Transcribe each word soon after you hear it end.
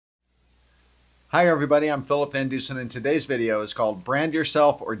Hi everybody, I'm Philip VanDusen, and today's video is called Brand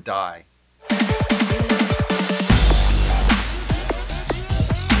Yourself or Die.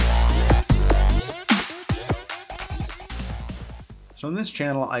 So in this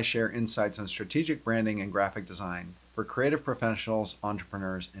channel, I share insights on strategic branding and graphic design for creative professionals,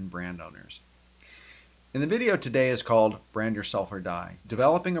 entrepreneurs, and brand owners. And the video today is called Brand Yourself or Die,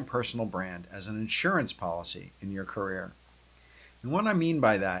 developing a personal brand as an insurance policy in your career. And what I mean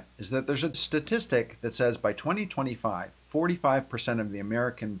by that is that there's a statistic that says by 2025, 45% of the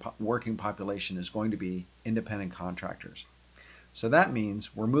American working population is going to be independent contractors. So that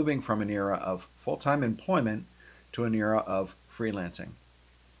means we're moving from an era of full-time employment to an era of freelancing.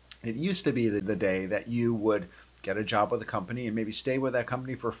 It used to be the day that you would get a job with a company and maybe stay with that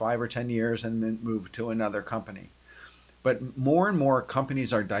company for 5 or 10 years and then move to another company. But more and more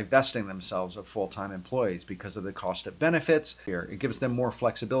companies are divesting themselves of full-time employees because of the cost of benefits. It gives them more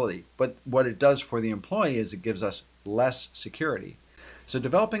flexibility. But what it does for the employee is it gives us less security. So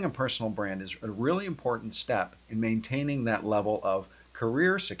developing a personal brand is a really important step in maintaining that level of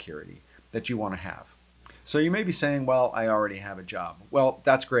career security that you want to have. So you may be saying, well, I already have a job. Well,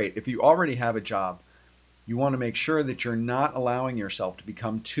 that's great. If you already have a job, you want to make sure that you're not allowing yourself to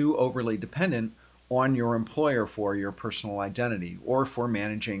become too overly dependent on your employer for your personal identity or for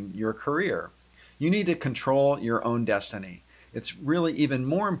managing your career. You need to control your own destiny. It's really even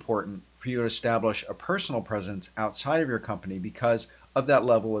more important for you to establish a personal presence outside of your company because of that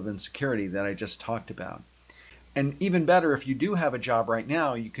level of insecurity that I just talked about. And even better, if you do have a job right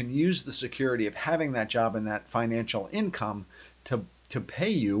now, you can use the security of having that job and that financial income to pay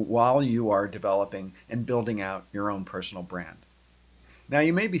you while you are developing and building out your own personal brand. Now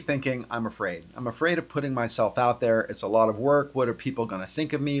you may be thinking, I'm afraid. I'm afraid of putting myself out there. It's a lot of work. What are people going to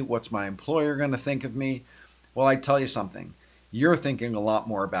think of me? What's my employer going to think of me? Well, I tell you something. You're thinking a lot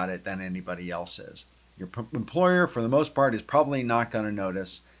more about it than anybody else is. Your employer, for the most part, is probably not going to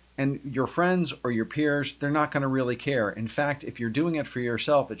notice. And your friends or your peers, they're not going to really care. In fact, if you're doing it for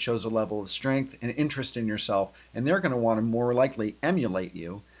yourself, it shows a level of strength and interest in yourself, and they're going to want to more likely emulate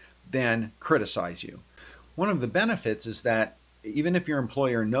you than criticize you. One of the benefits is that even if your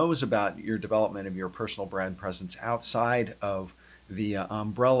employer knows about your development of your personal brand presence outside of the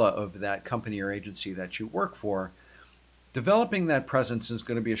umbrella of that company or agency that you work for, developing that presence is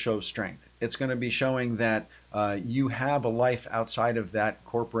going to be a show of strength. It's going to be showing that you have a life outside of that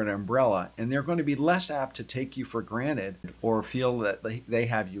corporate umbrella, and they're going to be less apt to take you for granted or feel that they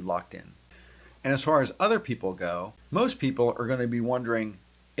have you locked in. And as far as other people go, most people are going to be wondering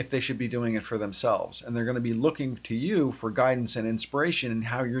if they should be doing it for themselves. And they're going to be looking to you for guidance and inspiration in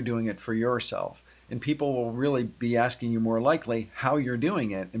how you're doing it for yourself. And people will really be asking you more likely how you're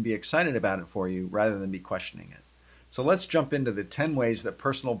doing it and be excited about it for you rather than be questioning it. So let's jump into the 10 ways that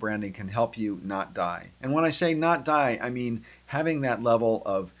personal branding can help you not die. And when I say not die, I mean having that level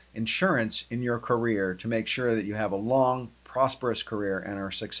of insurance in your career to make sure that you have a long, prosperous career and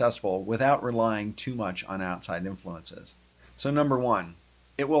are successful without relying too much on outside influences. So number 1,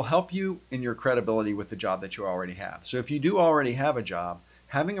 it will help you in your credibility with the job that you already have. So if you do already have a job,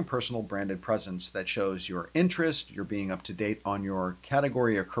 having a personal branded presence that shows your interest, you're being up to date on your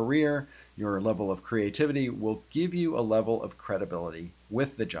category or career, your level of creativity will give you a level of credibility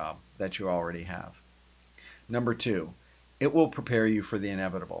with the job that you already have. Number 2, it will prepare you for the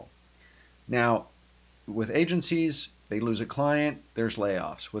inevitable. Now, with agencies, they lose a client, there's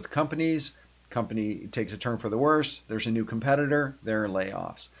layoffs. With companies, company takes a turn for the worse, there's a new competitor, there are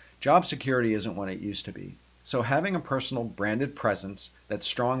layoffs. Job security isn't what it used to be. So having a personal branded presence that's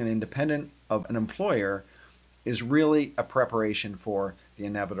strong and independent of an employer is really a preparation for the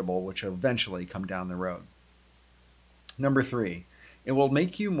inevitable, which will eventually come down the road. Number 3, it will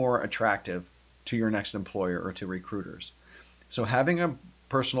make you more attractive to your next employer or to recruiters. So having a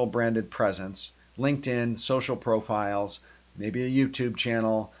personal branded presence, LinkedIn, social profiles, maybe a YouTube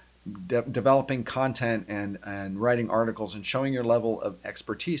channel, developing content and writing articles and showing your level of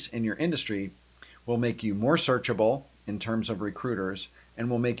expertise in your industry will make you more searchable in terms of recruiters and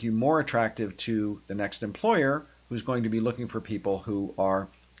will make you more attractive to the next employer who's going to be looking for people who are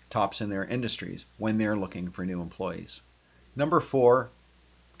tops in their industries when they're looking for new employees. Number 4,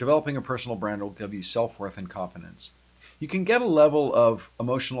 developing a personal brand will give you self-worth and confidence. You can get a level of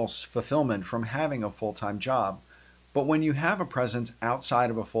emotional fulfillment from having a full-time job, but when you have a presence outside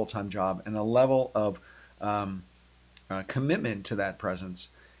of a full-time job and a level of commitment to that presence,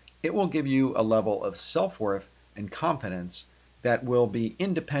 it will give you a level of self-worth and confidence that will be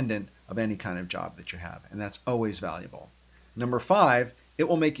independent of any kind of job that you have, and that's always valuable. Number 5, it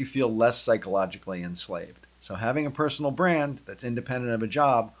will make you feel less psychologically enslaved. So having a personal brand that's independent of a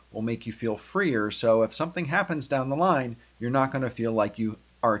job will make you feel freer. So if something happens down the line, you're not going to feel like you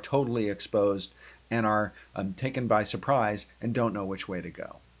are totally exposed and are taken by surprise and don't know which way to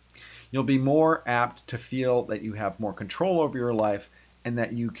go. You'll be more apt to feel that you have more control over your life and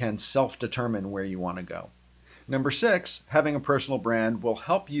that you can self-determine where you want to go. Number 6, having a personal brand will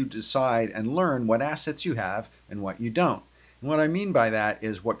help you decide and learn what assets you have and what you don't. And what I mean by that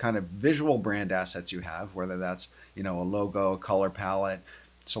is what kind of visual brand assets you have, whether that's, a logo, a color palette,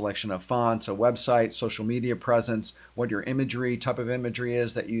 selection of fonts, a website, social media presence, what your type of imagery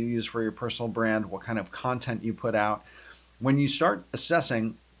is that you use for your personal brand, what kind of content you put out. When you start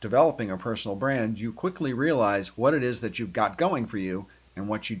assessing developing a personal brand, you quickly realize what it is that you've got going for you and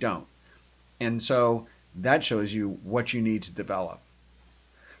what you don't. And so that shows you what you need to develop.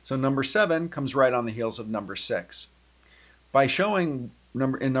 So number 7 comes right on the heels of number 6. By showing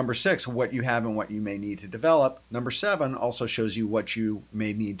in number 6 what you have and what you may need to develop, number 7 also shows you what you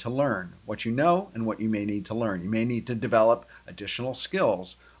may need to learn, what you know and what you may need to learn. You may need to develop additional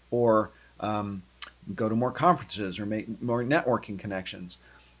skills or go to more conferences or make more networking connections.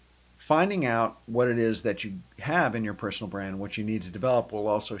 Finding out what it is that you have in your personal brand, what you need to develop, will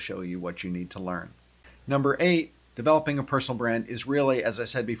also show you what you need to learn. Number 8, developing a personal brand is really, as I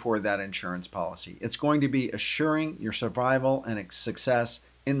said before, that insurance policy. It's going to be assuring your survival and success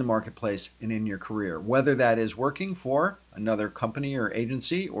in the marketplace and in your career, whether that is working for another company or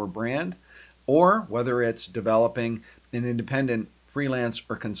agency or brand, or whether it's developing an independent freelance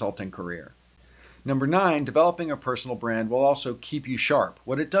or consulting career. Number 9, developing a personal brand will also keep you sharp.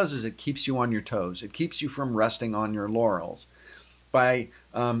 What it does is it keeps you on your toes. It keeps you from resting on your laurels. By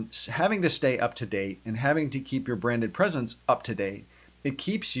having to stay up to date and having to keep your branded presence up to date, it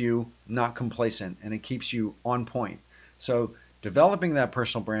keeps you not complacent and it keeps you on point. So developing that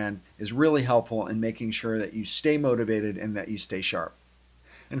personal brand is really helpful in making sure that you stay motivated and that you stay sharp.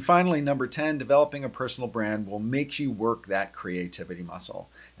 And finally, number 10, developing a personal brand will make you work that creativity muscle.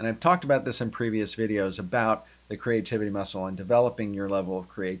 And I've talked about this in previous videos about the creativity muscle and developing your level of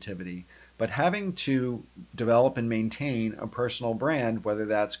creativity. But having to develop and maintain a personal brand, whether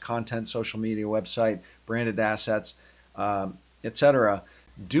that's content, social media, website, branded assets, etc.,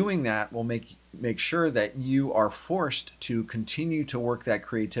 doing that will make sure that you are forced to continue to work that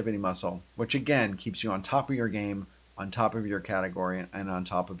creativity muscle, which again keeps you on top of your game, on top of your category, and on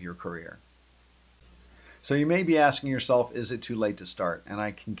top of your career. So you may be asking yourself, is it too late to start? And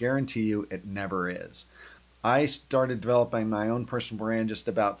I can guarantee you it never is. I started developing my own personal brand just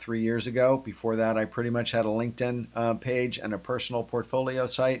about 3 years ago. Before that, I pretty much had a LinkedIn page and a personal portfolio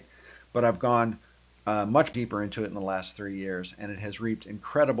site, but I've gone much deeper into it in the last 3 years, and it has reaped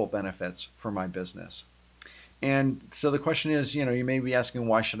incredible benefits for my business. And so the question is, you may be asking,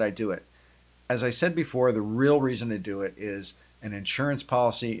 why should I do it? As I said before, the real reason to do it is an insurance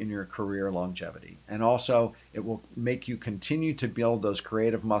policy in your career longevity. And also, it will make you continue to build those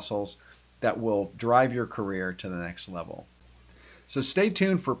creative muscles that will drive your career to the next level. So stay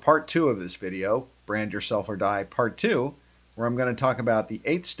tuned for part 2 of this video, Brand Yourself or Die Part 2, where I'm going to talk about the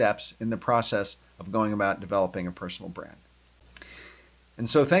 8 steps in the process of going about developing a personal brand. And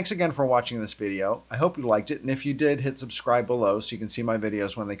so thanks again for watching this video. I hope you liked it, and if you did, hit subscribe below so you can see my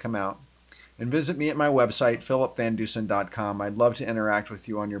videos when they come out. And visit me at my website, philipvandusen.com. I'd love to interact with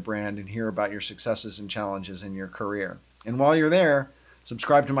you on your brand and hear about your successes and challenges in your career. And while you're there,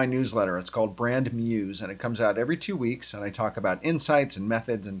 subscribe to my newsletter. It's called Brand Muse, and it comes out every 2 weeks, and I talk about insights and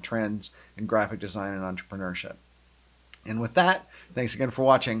methods and trends in graphic design and entrepreneurship. And with that, thanks again for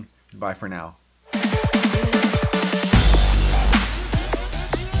watching. Bye for now.